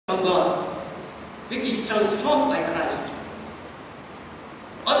from God, which is transformed by Christ.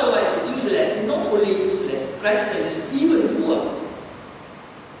 Otherwise, it's useless. It's not only useless, Christ says it's even poor.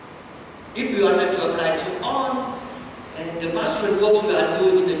 If we wanted to apply to all and the pastoral works we are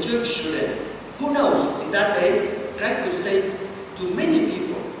doing in the church today, who knows? In that day, Christ will say to many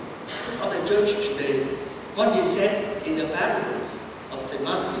people of the church today what he said in the parables of St.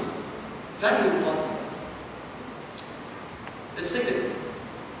 Matthew. Very important. The second,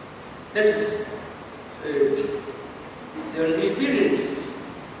 this is the experience,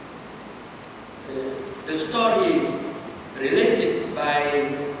 the story related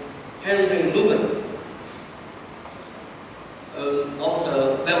by Henry Leuven,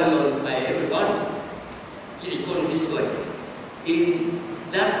 also well known by everybody. He recorded this way. In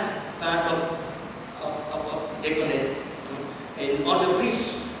that part of Deaconate, and all the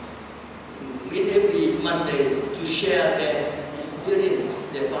priests meet every Monday to share their experience,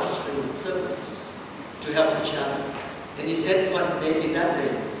 their pastoral services, to help each other. And he said one day, in that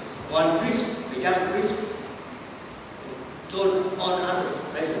day, one priest, a young priest, told all others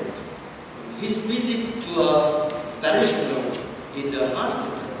present, his visit to a parishioner in the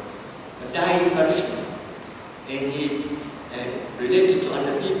hospital, a dying parishioner, and he related to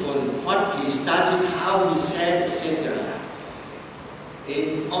other people what he started, how he said, etc.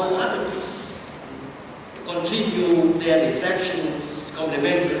 And all other priests contribute their reflections,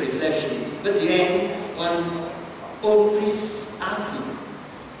 complementary reflections. But then, one old priest asked him,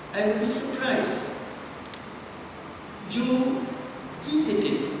 "I would be surprised. You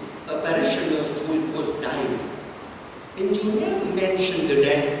visited a parishioner who was dying, and you never mentioned the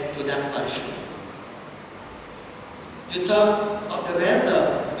death to that parishioner. You talk of the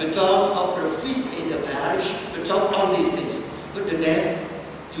weather, you talk of the feast in the parish, you talk all these things, but the death,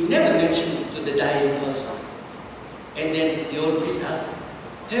 you never mentioned to the dying person." And then the old priest asked,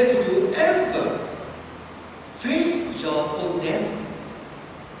 "Have you ever faced your own death?"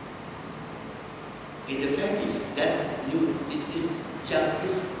 And the fact is that this young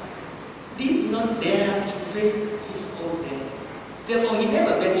priest did not dare to face his own death. Therefore, he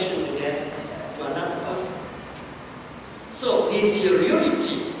never mentioned the death to another person. So, the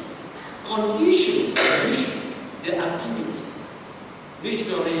interiority conditions the activity,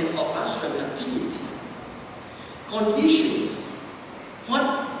 missionary or pastoral activity. Conditions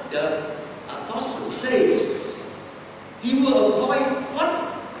what the apostle says. He will avoid what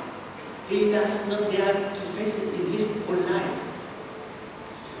he does not dare to face it in his own life.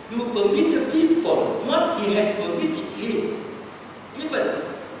 You permit the people what he has permitted him, even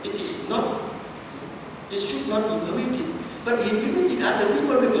it should not be permitted, but he permitted other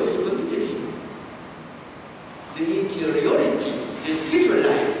people because he permitted him. The interiority, the spiritual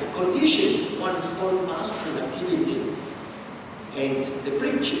life conditions one's own pastoral activity, and the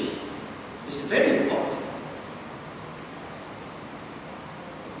preaching is very important.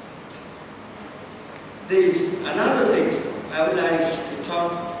 There is another thing I would like to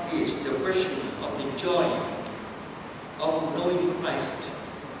talk is the question of the joy of knowing Christ.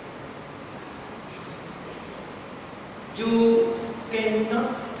 You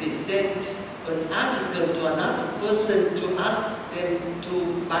cannot present an article to another person to ask them to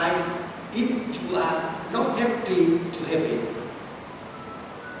buy it. You are not happy to have it.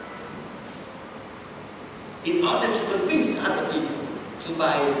 In order to convince other people to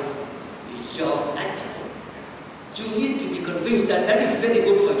buy your article, you need to be convinced that that is very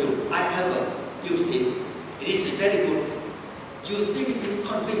good for you. I have used it. It is very good. You speak it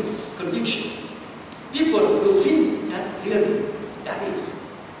with conviction. People will feel that really that is.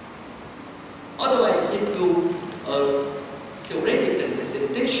 Otherwise, if you theoretical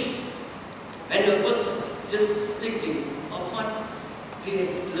presentation, when a person just thinking of what he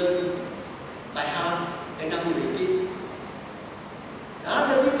has learned by heart and now he repeat,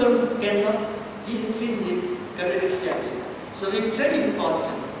 other people cannot feel it, cannot accept it. So it's very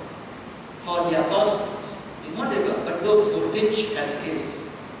important for the apostles, in whatever, but those who teach catechesis,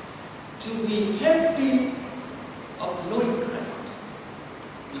 to be happy of knowing Christ.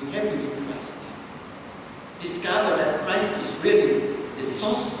 Be happy with Christ. Discover that Christ is really the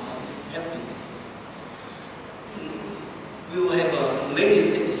source of his happiness. We will have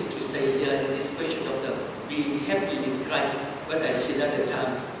many things to say here in this question of the being happy in Christ, but I see that the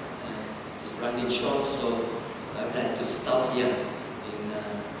time is running short, so I would like to stop here. And,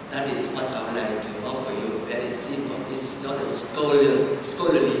 that is what I would like to offer you. Very simple. This is not a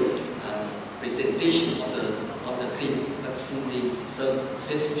scholarly presentation of the thing, but simply some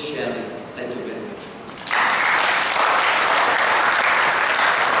faithful sharing. Thank you very much.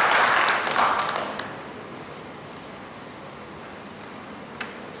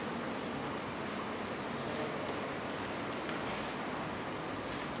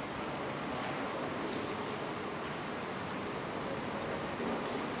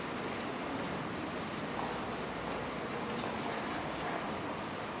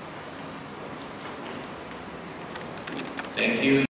 Thank you.